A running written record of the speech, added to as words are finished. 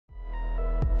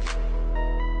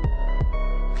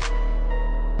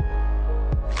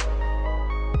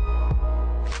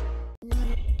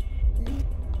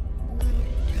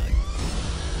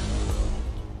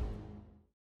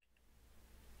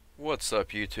What's up,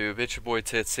 YouTube? It's your boy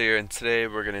Tits here, and today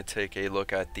we're going to take a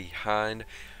look at the Hind.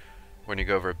 We're going to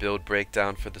go over a build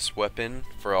breakdown for this weapon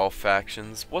for all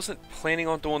factions. Wasn't planning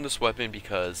on doing this weapon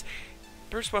because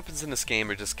burst weapons in this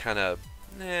game are just kind of,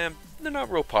 they're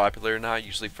not real popular, not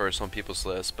usually first on people's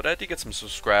lists, but I did get some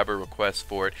subscriber requests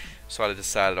for it, so I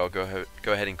decided I'll go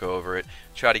ahead and go over it,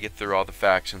 try to get through all the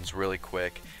factions really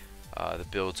quick. The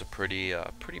builds are pretty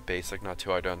basic, not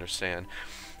too hard to understand,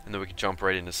 and then we can jump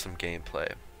right into some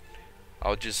gameplay.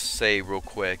 I'll just say real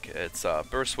quick, it's a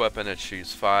burst weapon that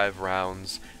shoots 5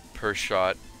 rounds per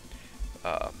shot,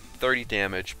 30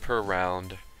 damage per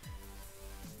round,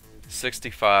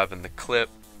 65 in the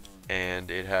clip, and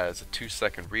it has a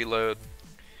 2-second reload.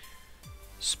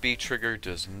 Speed trigger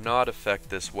does not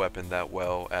affect this weapon that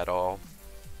well at all,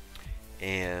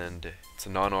 and it's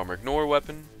a non-armor ignore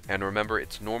weapon, and remember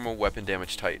it's normal weapon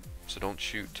damage type, so don't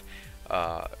shoot,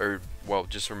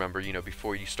 just remember,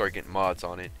 before you start getting mods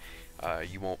on it,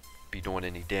 you won't be doing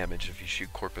any damage if you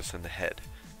shoot Corpus in the head,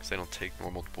 because they don't take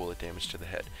normal bullet damage to the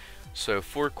head. So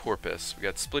for Corpus, we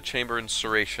got split chamber and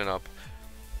serration up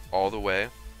all the way,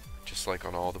 just like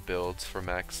on all the builds for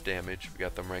max damage. We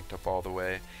got them ranked up all the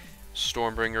way.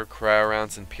 Stormbringer, cryo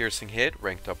rounds, and piercing hit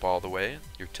ranked up all the way.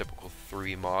 Your typical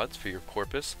 3 mods for your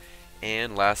Corpus.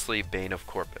 And lastly, Bane of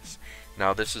Corpus.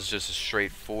 Now this is just a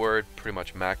straightforward, pretty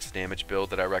much max damage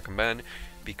build that I recommend,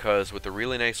 because with a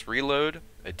really nice reload,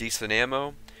 a decent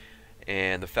ammo,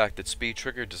 and the fact that speed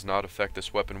trigger does not affect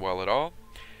this weapon well at all,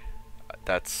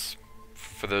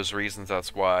 for those reasons,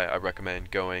 that's why I recommend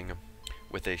going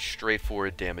with a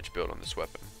straightforward damage build on this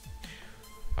weapon.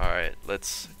 Alright,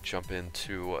 let's jump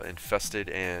into Infested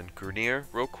and Grenier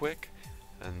real quick,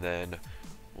 and then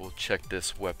we'll check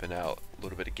this weapon out, a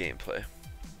little bit of gameplay.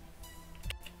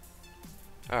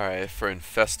 Alright, for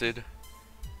Infested,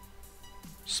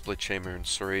 split chamber and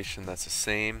serration, that's the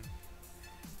same.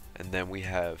 And then we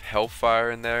have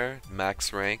Hellfire in there,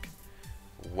 max rank.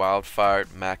 Wildfire,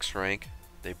 max rank.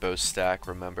 They both stack,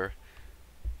 remember,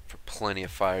 for plenty of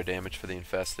fire damage for the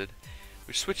Infested.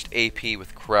 We switched AP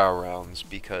with cryo rounds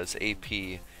because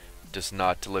AP does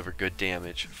not deliver good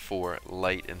damage for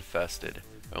light Infested.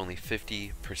 Only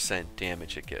 50%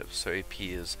 damage it gives, so AP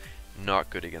is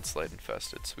not good against light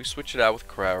Infested. So we switch it out with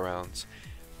cryo rounds.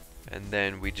 And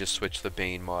then we just switch the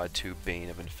Bane mod to Bane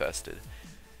of Infested.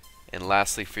 And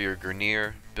lastly, for your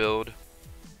Grenier build.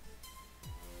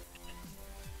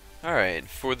 Alright,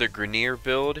 for the Grenier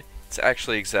build, it's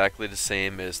actually exactly the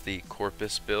same as the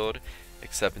Corpus build,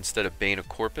 except instead of Bane of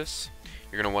Corpus,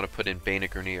 you're going to want to put in Bane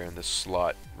of Grenier in this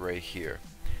slot right here.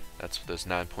 That's those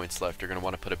 9 points left. You're going to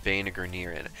want to put a Bane of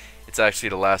Grenier in it. It's actually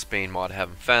the last Bane mod I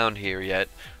haven't found here yet,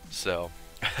 so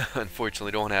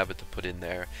unfortunately don't have it to put in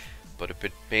there. But a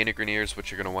Bane of Grenier is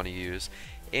what you're going to want to use.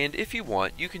 And if you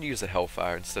want, you can use a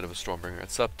Hellfire instead of a Stormbringer.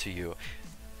 It's up to you.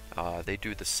 They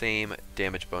do the same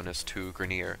damage bonus to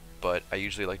Grenier, but I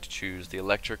usually like to choose the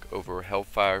Electric over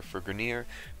Hellfire for Grenier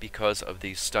because of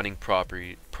the stunning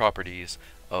properties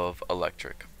of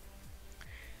Electric.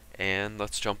 And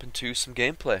let's jump into some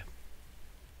gameplay.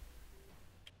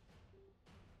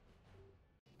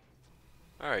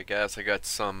 Alright guys, I got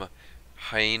some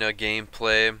Hyena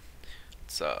gameplay.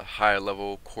 It's a higher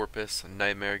level Corpus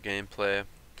Nightmare gameplay.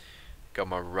 Got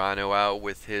my Rhino out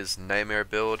with his Nightmare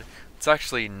build. It's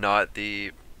actually not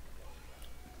the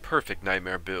perfect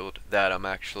Nightmare build that I'm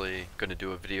actually going to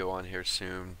do a video on here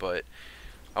soon, but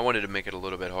I wanted to make it a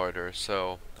little bit harder,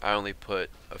 so I only put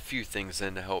a few things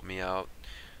in to help me out.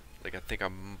 Like, I think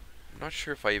I'm not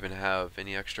sure if I even have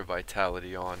any extra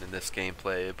vitality on in this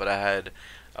gameplay, but I had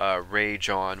Rage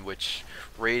on, which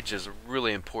Rage is a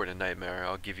really important Nightmare.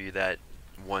 I'll give you that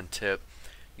one tip.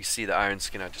 You see the iron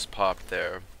skin I just popped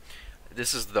there.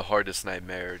 This is the hardest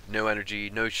Nightmare. No energy,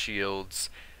 no shields.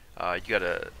 You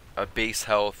got a base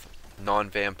health,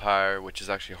 non-vampire, which is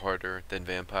actually harder than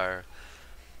vampire.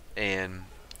 And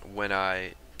when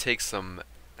I take some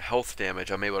health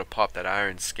damage, I'm able to pop that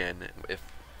iron skin if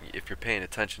you're paying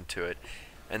attention to it.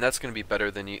 And that's going to be better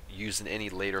than using any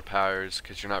later powers,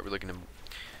 because you're not really going to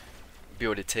be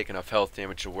able to take enough health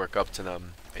damage to work up to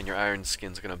them, and your iron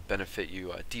skin's going to benefit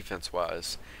you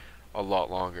defense-wise a lot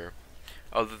longer.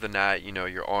 Other than that,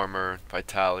 your armor,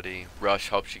 vitality, rush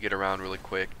helps you get around really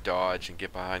quick, dodge, and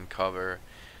get behind cover.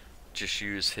 Just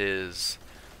use his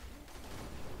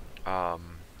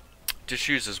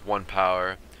one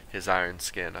power, his iron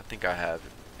skin. I think I have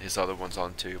his other ones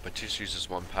on too, but just uses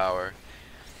 1 power.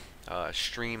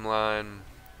 Streamline.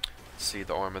 See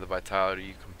the armor, the vitality.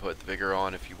 You can put the vigor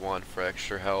on if you want for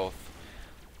extra health,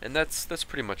 and that's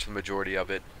pretty much the majority of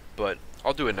it. But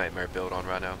I'll do a Nightmare build on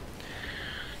right now.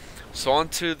 So on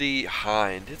to the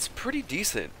Hind. It's pretty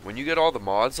decent. When you get all the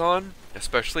mods on,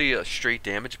 especially a straight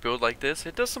damage build like this,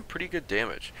 it does some pretty good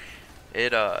damage.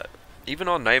 It even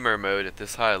on Nightmare mode at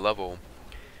this high level,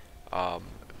 um,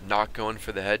 not going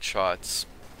for the headshots,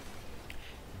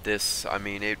 this, I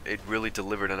mean, it really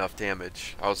delivered enough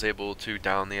damage. I was able to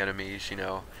down the enemies, you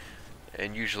know,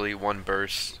 and usually one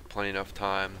burst, plenty enough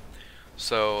time.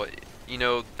 So, you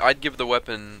know, I'd give the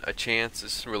weapon a chance.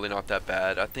 It's really not that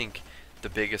bad. I think the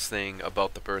biggest thing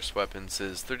about the burst weapons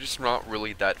is they're just not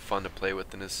really that fun to play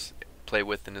with in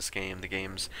this game. The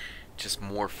game's just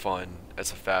more fun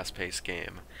as a fast-paced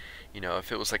game. You know,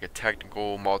 if it was like a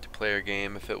technical multiplayer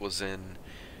game, if it was in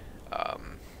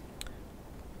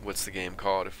what's the game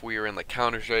called? If we were in like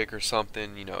Counter-Strike or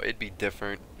something, you know, it'd be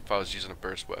different if I was using a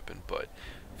burst weapon. But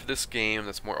for this game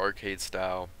that's more arcade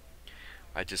style,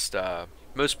 I just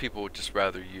most people would just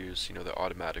rather use, you know, the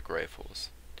automatic rifles.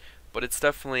 But it's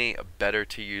definitely better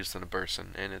to use than a burst,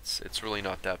 and it's really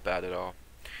not that bad at all.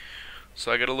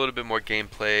 So I got a little bit more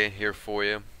gameplay here for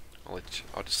you.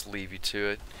 I'll just leave you to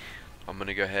it. I'm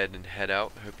gonna go ahead and head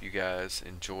out. I hope you guys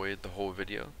enjoyed the whole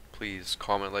video. Please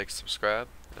comment, like, subscribe,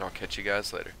 and I'll catch you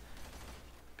guys later.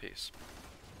 Peace.